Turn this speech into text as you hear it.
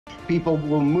People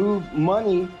will move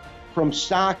money from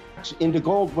stocks into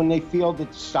gold when they feel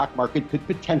that the stock market could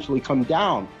potentially come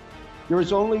down. There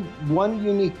is only one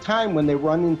unique time when they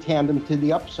run in tandem to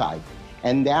the upside,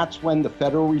 and that's when the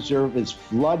Federal Reserve is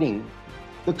flooding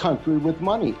the country with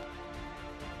money.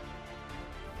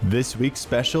 This week's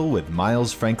special with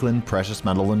Miles Franklin Precious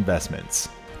Metal Investments.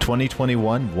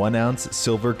 2021 1-ounce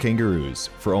silver Kangaroos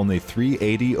for only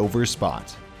 $3.80 over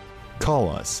spot. Call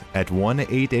us at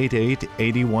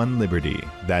 1-888-81-LIBERTY.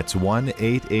 That's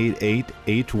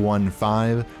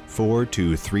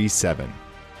 1-888-815-4237.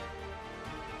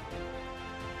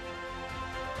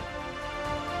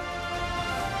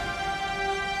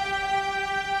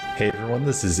 Hey everyone,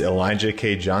 this is Elijah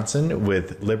K. Johnson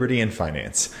with Liberty and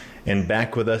Finance. And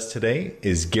back with us today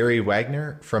is Gary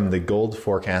Wagner from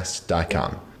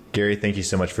thegoldforecast.com. Gary, thank you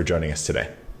so much for joining us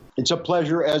today. It's a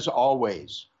pleasure as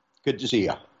always. Good to see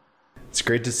you. It's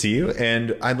great to see you.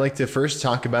 And I'd like to first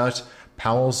talk about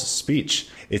Powell's speech.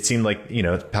 It seemed like,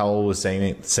 Powell was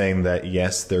saying that,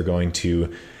 yes, they're going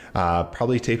to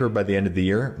probably taper by the end of the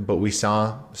year, but we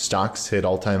saw stocks hit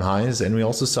all-time highs, and we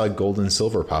also saw gold and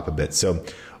silver pop a bit. So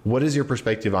what is your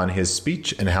perspective on his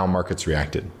speech and how markets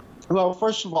reacted? Well,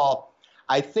 first of all,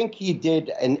 I think he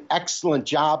did an excellent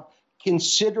job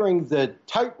considering the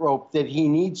tightrope that he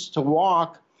needs to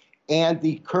walk and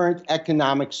the current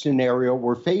economic scenario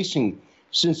we're facing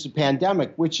since the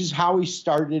pandemic, which is how he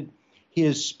started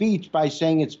his speech by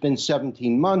saying it's been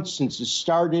 17 months since it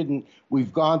started and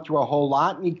we've gone through a whole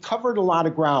lot, and he covered a lot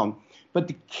of ground. But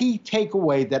the key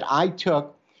takeaway that I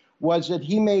took was that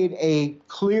he made a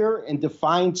clear and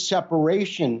defined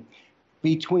separation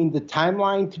between the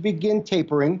timeline to begin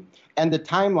tapering and the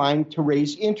timeline to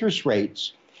raise interest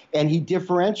rates. And he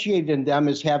differentiated them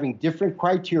as having different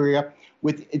criteria,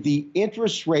 with the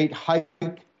interest rate hike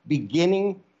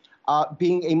beginning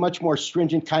being a much more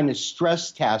stringent kind of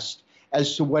stress test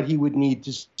as to what he would need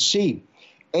to see.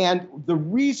 And the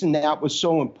reason that was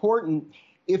so important,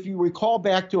 if you recall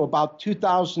back to about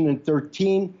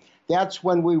 2013, that's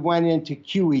when we went into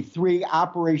QE3,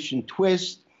 Operation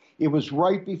Twist. It was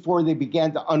right before they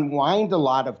began to unwind a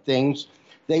lot of things.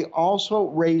 They also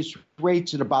raised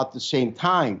rates at about the same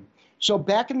time. So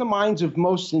back in the minds of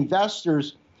most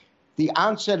investors, the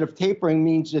onset of tapering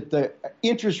means that the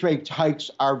interest rate hikes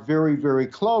are very, very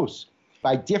close.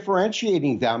 By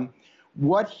differentiating them,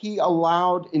 what he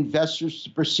allowed investors to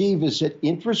perceive is that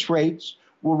interest rates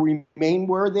will remain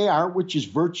where they are, which is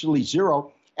virtually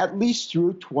zero, at least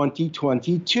through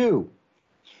 2022.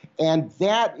 And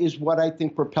that is what I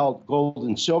think propelled gold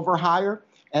and silver higher,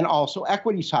 and also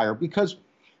equities higher, because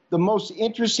the most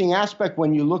interesting aspect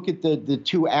when you look at the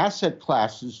two asset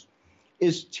classes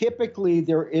is typically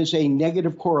there is a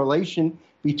negative correlation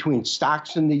between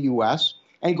stocks in the U.S.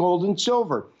 and gold and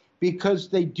silver, because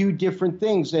they do different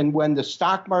things. And when the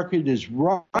stock market is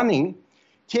running,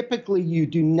 typically you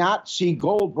do not see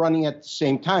gold running at the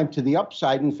same time to the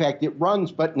upside. In fact, it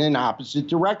runs, but in an opposite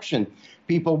direction.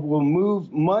 People will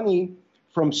move money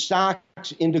from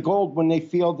stocks into gold when they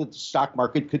feel that the stock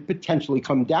market could potentially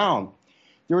come down.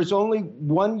 There is only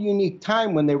one unique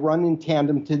time when they run in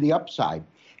tandem to the upside,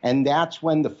 and that's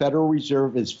when the Federal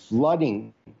Reserve is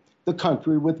flooding the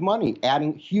country with money,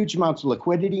 adding huge amounts of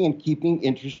liquidity and keeping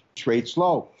interest rates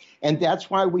low. And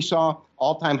that's why we saw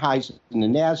all-time highs in the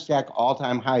NASDAQ,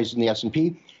 all-time highs in the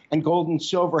S&P, and gold and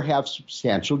silver have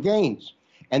substantial gains.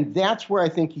 And that's where I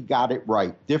think he got it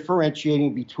right,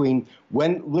 differentiating between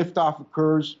when liftoff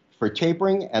occurs for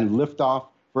tapering and liftoff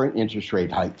for an interest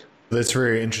rate hike. That's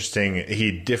very interesting.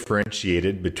 He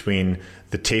differentiated between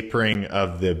the tapering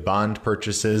of the bond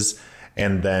purchases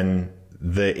and then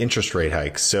the interest rate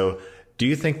hikes. So do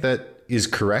you think that is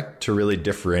correct to really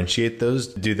differentiate those?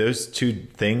 Do those two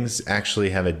things actually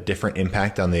have a different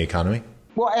impact on the economy?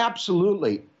 Well,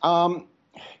 absolutely.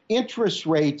 Interest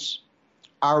rates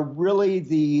are really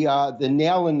the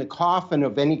nail in the coffin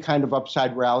of any kind of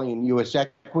upside rally in U.S.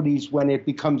 equities when it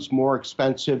becomes more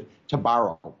expensive to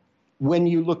borrow. When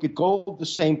you look at gold, the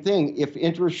same thing. If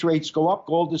interest rates go up,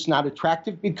 gold is not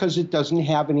attractive because it doesn't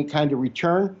have any kind of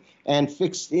return, and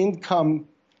fixed income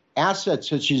assets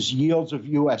such as yields of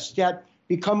U.S. debt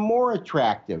become more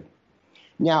attractive.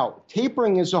 Now,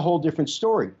 tapering is a whole different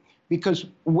story, because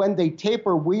when they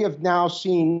taper, we have now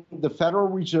seen the Federal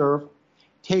Reserve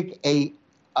take a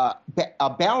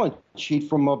balance sheet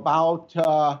from about,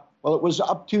 well, it was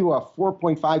up to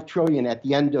 $4.5 trillion at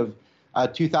the end of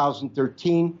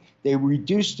 2013. They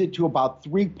reduced it to about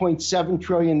 $3.7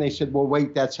 trillion. They said, well,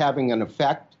 wait, that's having an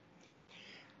effect.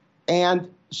 And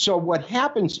so what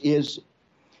happens is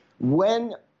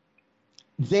when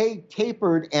they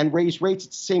tapered and raised rates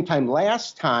at the same time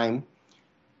last time,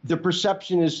 the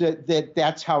perception is that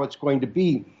that's how it's going to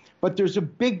be. But there's a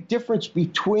big difference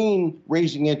between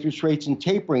raising interest rates and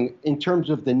tapering in terms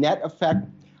of the net effect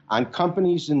on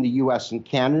companies in the U.S. and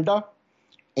Canada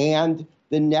and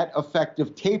the net effect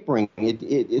of tapering.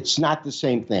 It's not the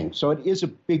same thing. So it is a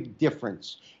big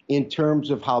difference in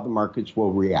terms of how the markets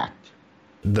will react.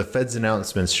 The Fed's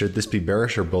announcements, should this be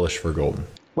bearish or bullish for gold?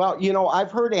 Well,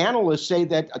 I've heard analysts say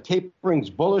that a tapering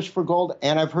is bullish for gold,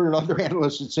 and I've heard other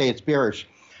analysts that say it's bearish.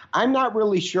 I'm not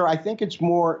really sure. I think it's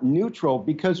more neutral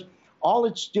because all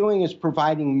it's doing is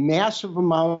providing massive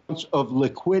amounts of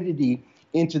liquidity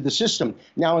into the system.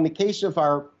 Now, in the case of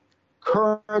our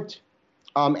current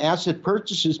asset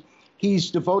purchases,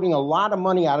 he's devoting a lot of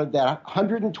money out of that,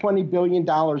 $120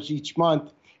 billion each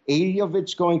month. 80 of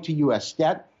it's going to U.S.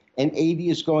 debt, and 80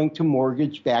 is going to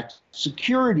mortgage-backed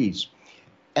securities.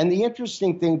 And the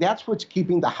interesting thing, that's what's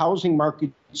keeping the housing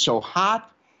market so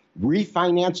hot,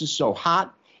 refinance is so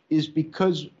hot, is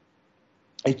because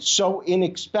it's so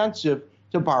inexpensive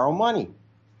to borrow money.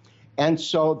 And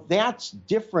so that's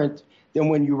different than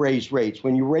when you raise rates.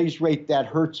 When you raise rate, that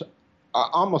hurts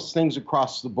almost things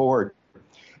across the board.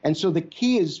 And so the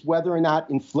key is whether or not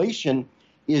inflation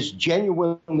is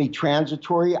genuinely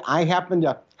transitory. I happen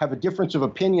to have a difference of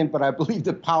opinion, but I believe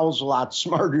that Powell's a lot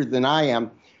smarter than I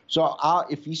am. So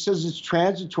if he says it's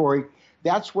transitory,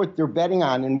 that's what they're betting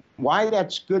on. And why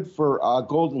that's good for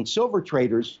gold and silver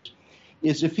traders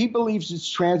is if he believes it's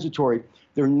transitory,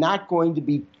 they're not going to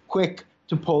be quick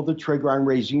to pull the trigger on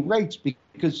raising rates,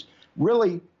 because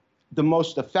really the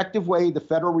most effective way the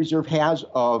Federal Reserve has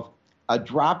of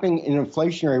dropping an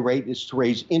inflationary rate is to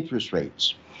raise interest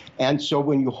rates. And so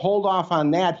when you hold off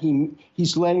on that,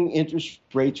 he's letting interest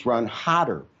rates run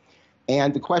hotter.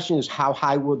 And the question is, how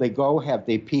high will they go? Have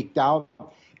they peaked out?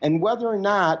 And whether or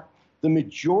not the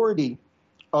majority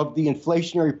of the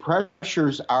inflationary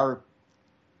pressures are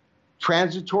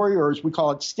transitory, or as we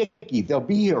call it, sticky. They'll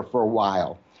be here for a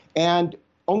while. And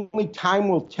only time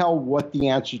will tell what the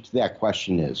answer to that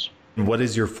question is. What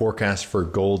is your forecast for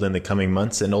gold in the coming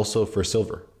months and also for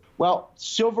silver? Well,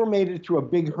 silver made it through a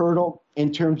big hurdle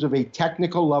in terms of a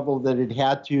technical level that it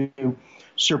had to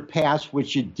surpass,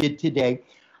 which it did today.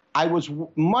 I was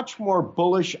much more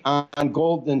bullish on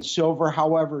gold than silver.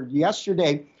 However,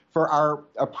 yesterday, for our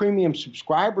premium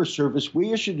subscriber service,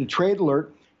 we issued a trade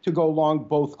alert to go long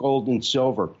both gold and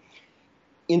silver.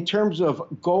 In terms of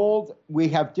gold, we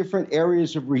have different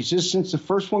areas of resistance. The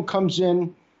first one comes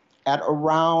in at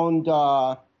around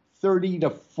 30 to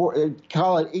 4,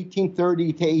 call it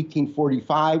 1830 to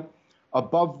 1845.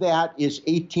 Above that is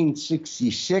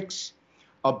 1866.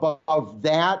 Above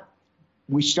that,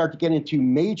 we start to get into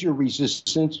major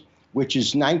resistance, which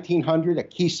is 1900, a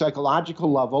key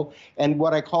psychological level. And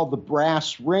what I call the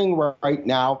brass ring right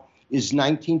now is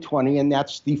 1920, and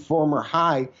that's the former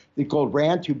high that gold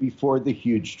ran to before the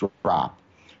huge drop.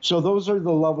 So those are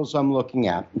the levels I'm looking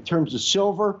at. In terms of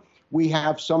silver, we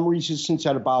have some resistance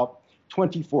at about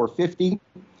 2450,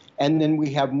 and then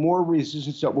we have more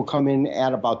resistance that will come in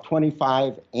at about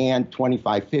 25 and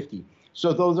 2550.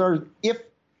 So those are, if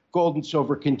gold and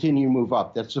silver continue to move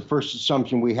up, that's the first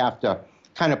assumption we have to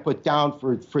kind of put down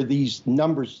for these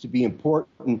numbers to be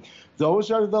important. Those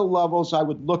are the levels I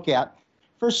would look at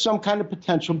for some kind of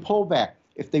potential pullback.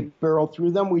 If they barrel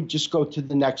through them, we just go to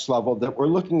the next level that we're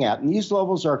looking at. And these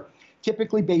levels are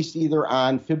typically based either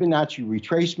on Fibonacci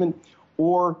retracement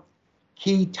or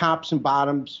key tops and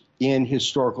bottoms in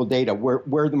historical data,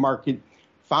 where the market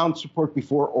found support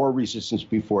before or resistance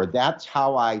before. That's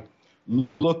how I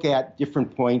look at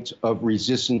different points of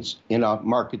resistance in a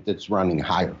market that's running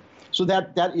higher. So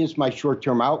that is my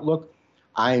short-term outlook.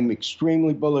 I'm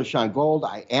extremely bullish on gold.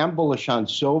 I am bullish on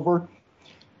silver.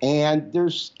 And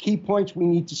there's key points we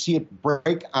need to see it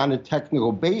break on a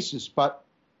technical basis. But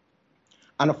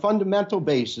on a fundamental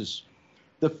basis,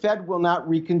 the Fed will not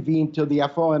reconvene till the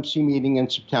FOMC meeting in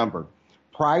September.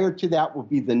 Prior to that will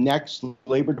be the next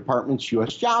Labor Department's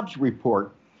U.S. jobs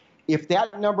report. If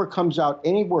that number comes out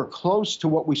anywhere close to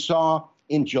what we saw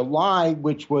in July,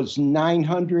 which was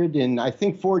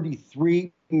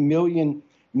 943 million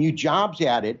new jobs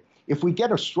added, if we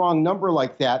get a strong number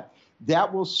like that,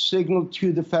 that will signal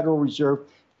to the Federal Reserve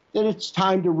that it's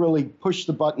time to really push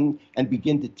the button and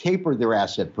begin to taper their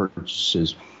asset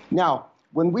purchases. Now,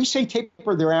 when we say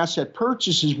taper their asset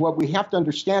purchases, what we have to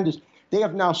understand is they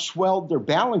have now swelled their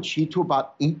balance sheet to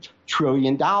about $8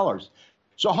 trillion.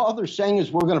 So all they're saying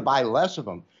is we're going to buy less of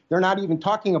them. They're not even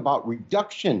talking about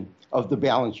reduction of the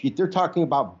balance sheet. They're talking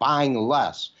about buying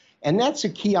less. And that's a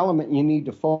key element you need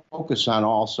to focus on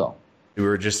also. We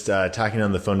were just talking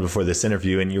on the phone before this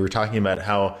interview, and you were talking about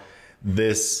how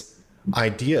this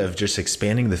idea of just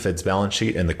expanding the Fed's balance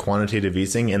sheet and the quantitative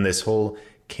easing and this whole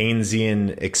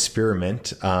Keynesian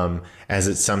experiment, as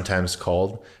it's sometimes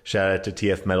called. Shout out to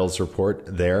TF Metals' report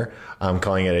there,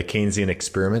 calling it a Keynesian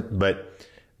experiment. But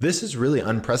this is really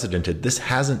unprecedented. This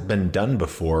hasn't been done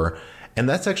before. And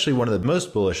that's actually one of the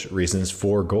most bullish reasons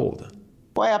for gold.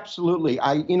 Well, absolutely.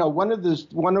 One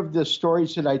of the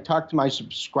stories that I talk to my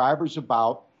subscribers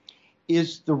about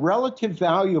is the relative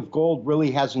value of gold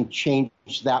really hasn't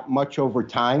changed that much over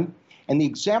time. And the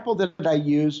example that I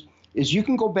use is you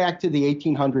can go back to the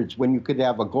 1800s when you could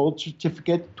have a gold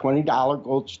certificate, $20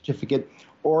 gold certificate,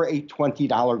 or a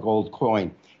 $20 gold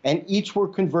coin. And each were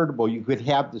convertible. You could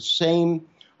have the same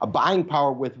buying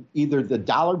power with either the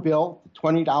dollar bill, the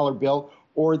 $20 bill,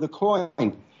 or the coin.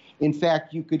 In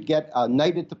fact, you could get a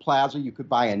night at the plaza, you could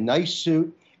buy a nice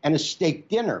suit and a steak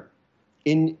dinner.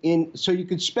 So you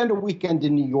could spend a weekend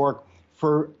in New York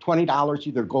for $20,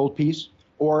 either gold piece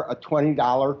or a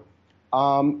 $20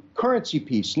 currency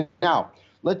piece. Now,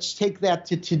 let's take that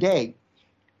to today.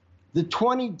 The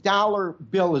 $20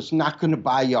 bill is not going to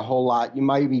buy you a whole lot. You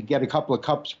might maybe get a couple of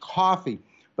cups of coffee,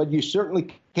 but you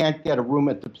certainly can't get a room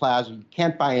at the plaza. You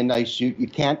can't buy a nice suit. You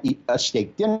can't eat a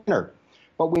steak dinner.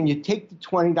 But when you take the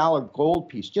 $20 gold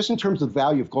piece, just in terms of the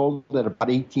value of gold at about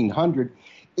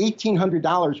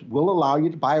 $1,800 will allow you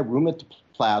to buy a room at the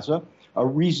plaza, a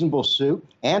reasonable suit,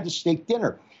 and a steak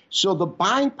dinner. So the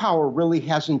buying power really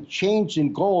hasn't changed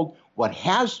in gold. What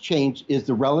has changed is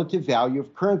the relative value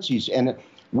of currencies. And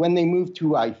when they moved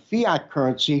to a fiat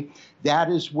currency, that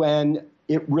is when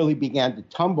it really began to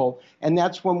tumble. And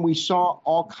that's when we saw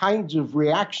all kinds of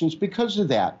reactions because of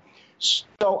that.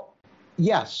 So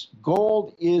yes,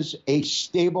 gold is a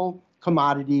stable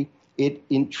commodity. It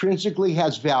intrinsically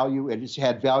has value. It has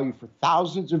had value for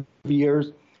thousands of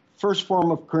years, first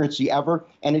form of currency ever,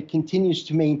 and it continues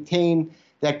to maintain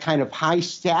that kind of high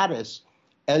status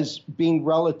as being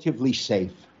relatively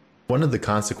safe. One of the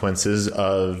consequences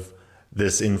of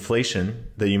this inflation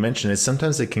that you mentioned is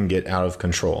sometimes it can get out of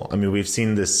control. I mean, we've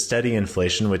seen this steady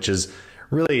inflation, which has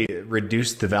really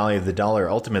reduced the value of the dollar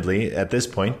ultimately at this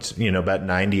point, about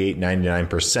 98,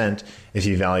 99% if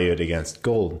you value it against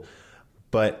gold.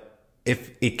 But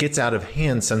if it gets out of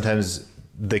hand, sometimes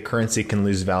the currency can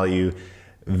lose value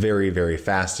very, very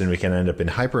fast, and we can end up in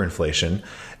hyperinflation.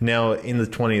 Now, in the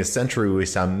 20th century, we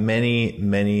saw many,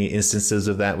 many instances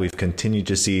of that. We've continued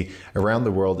to see around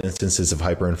the world instances of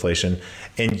hyperinflation.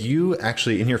 And you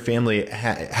actually, in your family,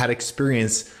 had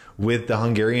experience with the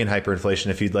Hungarian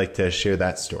hyperinflation, if you'd like to share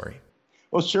that story.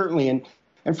 Well, certainly. And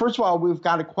first of all, we've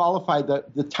got to qualify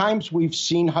that the times we've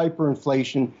seen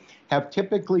hyperinflation have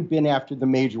typically been after the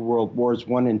major world wars,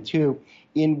 I and II,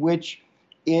 in which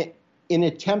in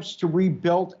attempts to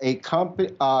rebuild a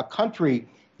country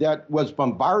that was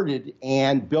bombarded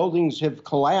and buildings have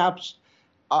collapsed,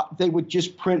 they would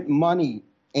just print money.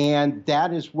 And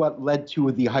that is what led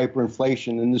to the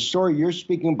hyperinflation. And the story you're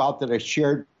speaking about that I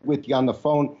shared with you on the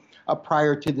phone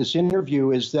prior to this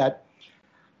interview is that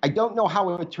I don't know how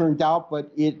it turned out, but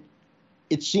it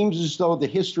seems as though the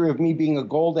history of me being a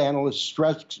gold analyst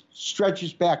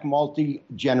stretches back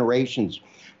multi-generations.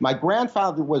 My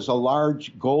grandfather was a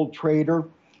large gold trader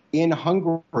in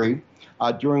Hungary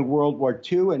during World War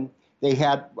II, and they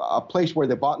had a place where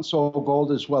they bought and sold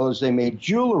gold as well as they made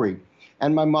jewelry.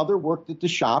 And my mother worked at the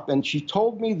shop, and she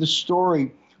told me the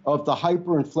story of the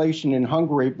hyperinflation in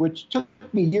Hungary, which took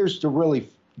me years to really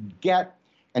get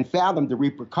and fathom the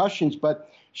repercussions. But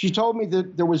she told me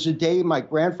that there was a day my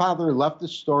grandfather left the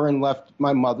store and left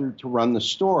my mother to run the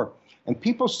store. And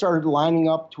people started lining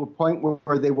up to a point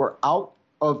where they were out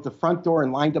of the front door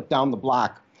and lined up down the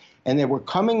block. And they were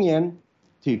coming in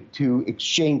to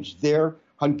exchange their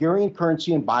Hungarian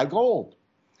currency and buy gold.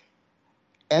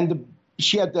 And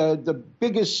she had the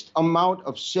biggest amount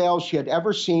of sales she had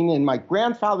ever seen. And my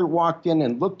grandfather walked in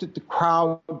and looked at the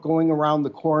crowd going around the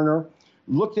corner,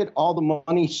 looked at all the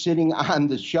money sitting on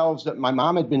the shelves that my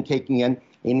mom had been taking in,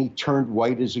 and he turned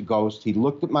white as a ghost. He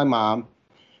looked at my mom,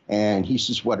 and he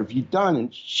says, "What have you done?"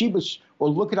 And she was,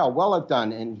 "Well, look at how well I've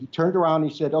done." And he turned around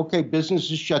and he said, "Okay,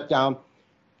 business is shut down."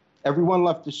 Everyone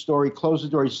left the store. He closed the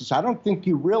door. He says, "I don't think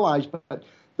you realize, but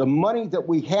the money that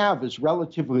we have is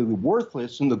relatively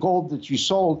worthless, and the gold that you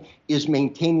sold is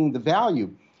maintaining the value."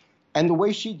 And the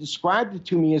way she described it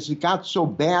to me is it got so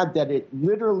bad that it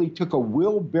literally took a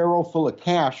wheelbarrow full of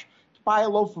cash to buy a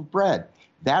loaf of bread.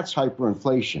 That's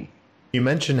hyperinflation. You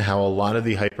mentioned how a lot of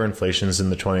the hyperinflations in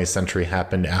the 20th century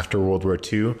happened after World War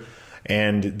II.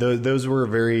 And those were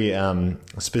very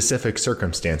specific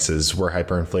circumstances where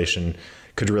hyperinflation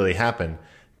could really happen.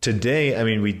 Today, I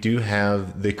mean, we do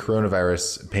have the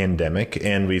coronavirus pandemic,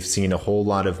 and we've seen a whole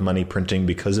lot of money printing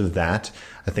because of that.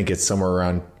 I think it's somewhere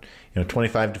around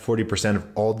 25 to 40% of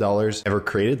all dollars ever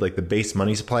created, like the base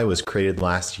money supply was created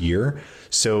last year.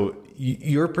 So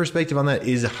your perspective on that,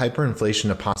 is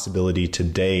hyperinflation a possibility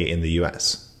today in the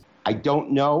US? I don't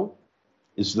know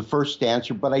is the first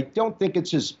answer, but I don't think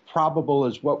it's as probable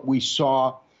as what we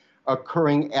saw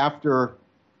occurring after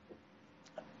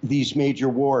these major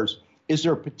wars. Is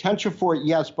there a potential for it?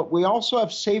 Yes, but we also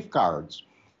have safeguards.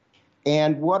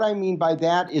 And what I mean by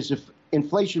that is if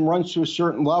inflation runs to a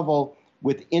certain level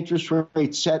with interest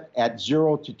rates set at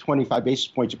 0 to 25 basis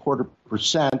points,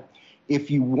 0.25%,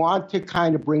 if you want to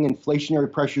kind of bring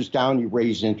inflationary pressures down, you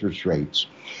raise interest rates.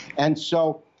 And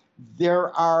so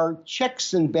there are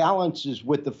checks and balances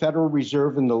with the Federal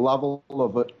Reserve and the level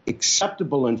of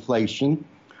acceptable inflation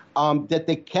that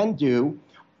they can do.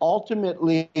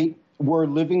 Ultimately, we're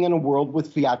living in a world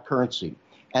with fiat currency,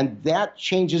 and that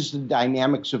changes the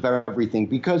dynamics of everything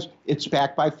because it's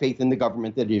backed by faith in the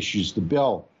government that issues the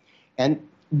bill. And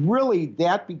really,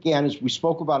 that began, as we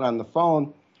spoke about on the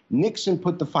phone, Nixon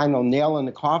put the final nail in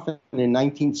the coffin in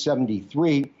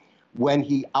 1973 when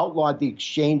he outlawed the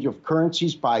exchange of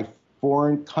currencies by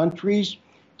foreign countries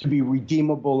to be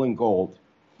redeemable in gold.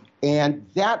 And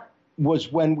that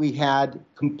was when we had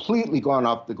completely gone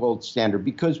off the gold standard,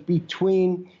 because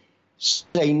between,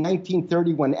 say,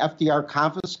 1930, when FDR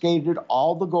confiscated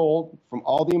all the gold from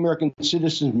all the American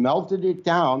citizens, melted it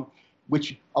down,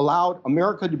 which allowed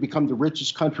America to become the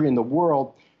richest country in the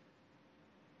world,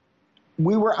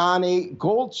 we were on a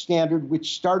gold standard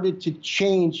which started to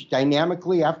change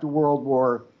dynamically after World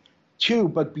War II.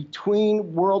 But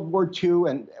between World War II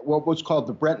and what was called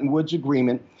the Bretton Woods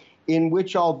Agreement, in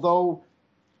which although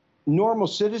normal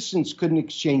citizens couldn't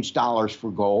exchange dollars for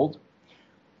gold,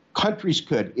 countries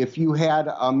could. If you had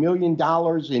 $1 million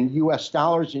in US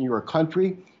dollars in your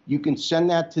country, you can send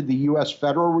that to the US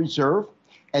Federal Reserve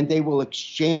and they will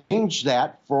exchange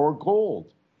that for gold.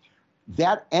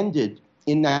 That ended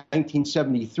in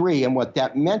 1973, and what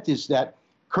that meant is that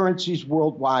currencies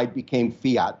worldwide became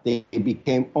fiat. They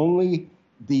became only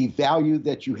the value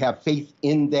that you have faith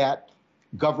in that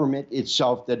government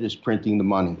itself that is printing the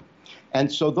money.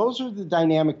 And so those are the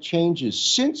dynamic changes.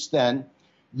 Since then,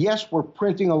 yes, we're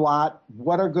printing a lot.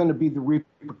 What are going to be the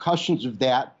repercussions of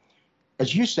that?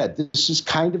 As you said, this is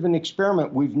kind of an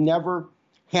experiment. We've never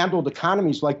handled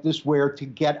economies like this, where to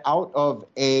get out of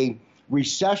a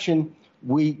recession,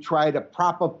 we try to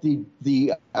prop up the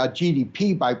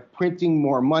GDP by printing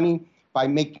more money, by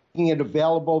making it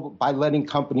available, by letting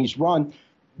companies run.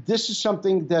 This is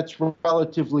something that's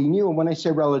relatively new. And when I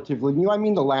say relatively new, I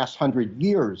mean the last 100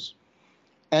 years.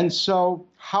 And so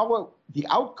the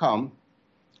outcome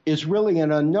is really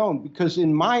an unknown, because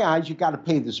in my eyes, you got to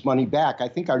pay this money back. I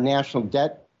think our national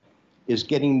debt is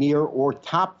getting near or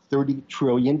top $30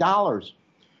 trillion.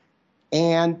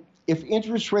 And if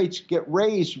interest rates get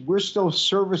raised, we're still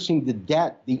servicing the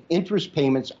debt, the interest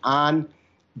payments on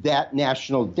that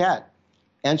national debt.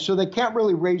 And so they can't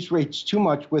really raise rates too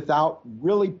much without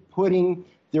really putting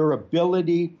their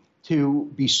ability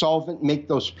to be solvent, make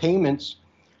those payments.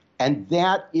 And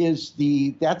that's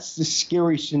the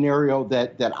scary scenario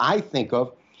that I think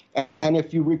of. And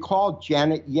if you recall,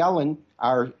 Janet Yellen,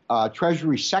 our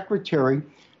Treasury Secretary,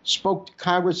 spoke to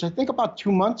Congress, I think about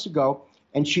 2 months ago,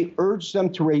 and she urged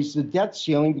them to raise the debt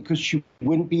ceiling because she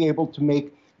wouldn't be able to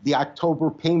make the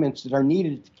October payments that are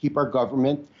needed to keep our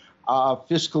government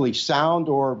fiscally sound,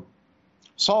 or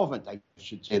solvent, I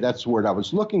should say. That's the word I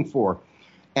was looking for.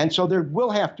 And so they will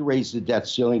have to raise the debt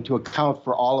ceiling to account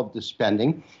for all of the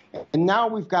spending. And now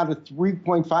we've got a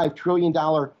 $3.5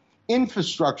 trillion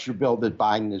infrastructure bill that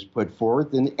Biden has put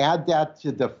forth, and add that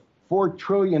to the $4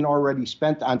 trillion already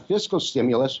spent on fiscal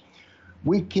stimulus.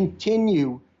 We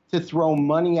continue to throw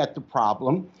money at the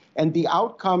problem, and the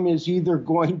outcome is either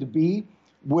going to be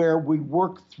where we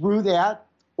work through that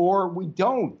or we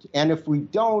don't. And if we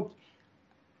don't,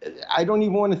 I don't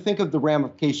even want to think of the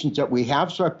ramifications that we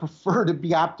have, so I prefer to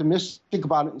be optimistic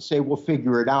about it and say we'll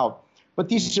figure it out. But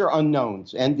these are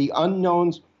unknowns, and the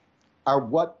unknowns are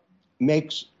what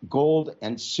makes gold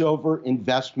and silver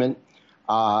investment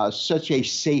such a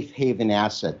safe haven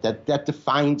asset. That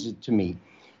defines it to me,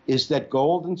 is that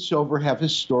gold and silver have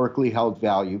historically held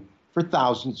value for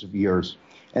thousands of years.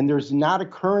 And there's not a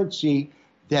currency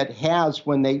that has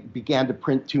when they began to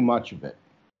print too much of it.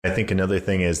 I think another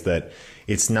thing is that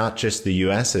it's not just the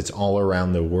US, it's all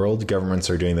around the world. Governments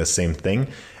are doing the same thing.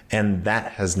 And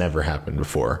that has never happened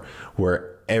before,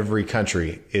 where every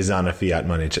country is on a fiat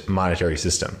monetary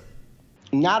system.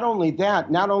 Not only that,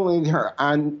 not only they're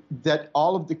on that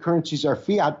all of the currencies are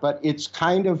fiat, but it's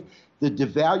kind of the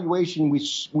devaluation.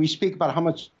 We speak about how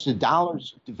much the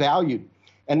dollar's devalued.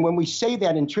 And when we say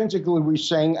that, intrinsically we're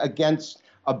saying against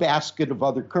a basket of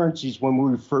other currencies when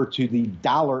we refer to the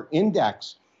dollar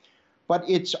index. But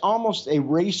it's almost a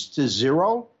race to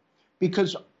zero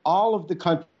because all of the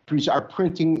countries are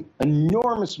printing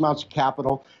enormous amounts of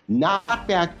capital, not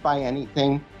backed by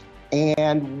anything.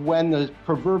 And when the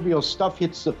proverbial stuff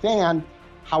hits the fan,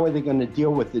 how are they going to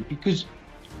deal with it? Because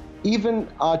even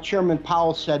Chairman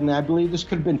Powell said, and I believe this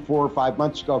could have been 4 or 5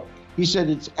 months ago, he said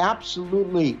it's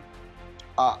absolutely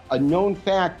a known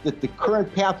fact that the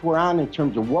current path we're on in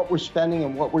terms of what we're spending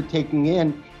and what we're taking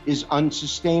in is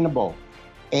unsustainable.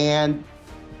 And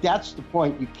that's the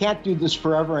point. You can't do this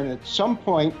forever. And at some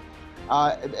point,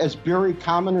 as Barry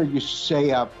Commoner used to say,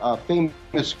 a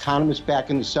famous economist back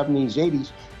in the 70s,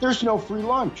 80s, there's no free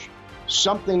lunch.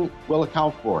 Something will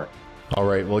account for it. All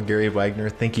right. Well, Gary Wagner,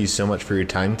 thank you so much for your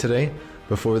time today.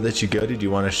 Before we let you go, did you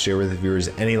want to share with the viewers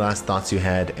any last thoughts you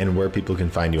had and where people can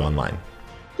find you online?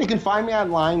 They can find me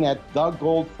online at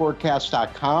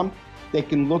thegoldforecast.com. They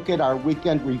can look at our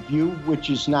weekend review, which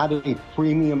is not a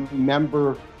premium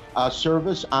member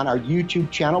service, on our YouTube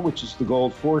channel, which is The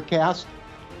Gold Forecast.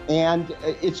 And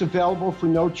it's available for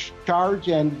no charge.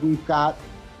 And we've got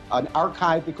an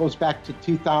archive that goes back to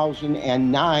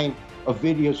 2009 of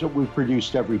videos that we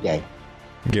produced every day.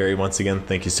 Gary, once again,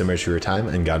 thank you so much for your time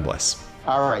and God bless.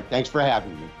 All right. Thanks for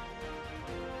having me.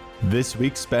 This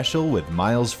week's special with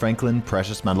Miles Franklin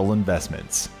Precious Metal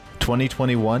Investments.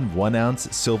 2021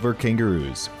 1-ounce silver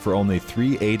Kangaroos for only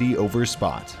 $380 over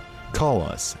spot. Call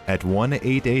us at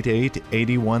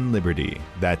 1-888-81-LIBERTY.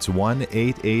 That's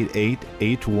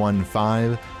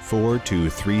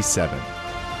 1-888-815-4237.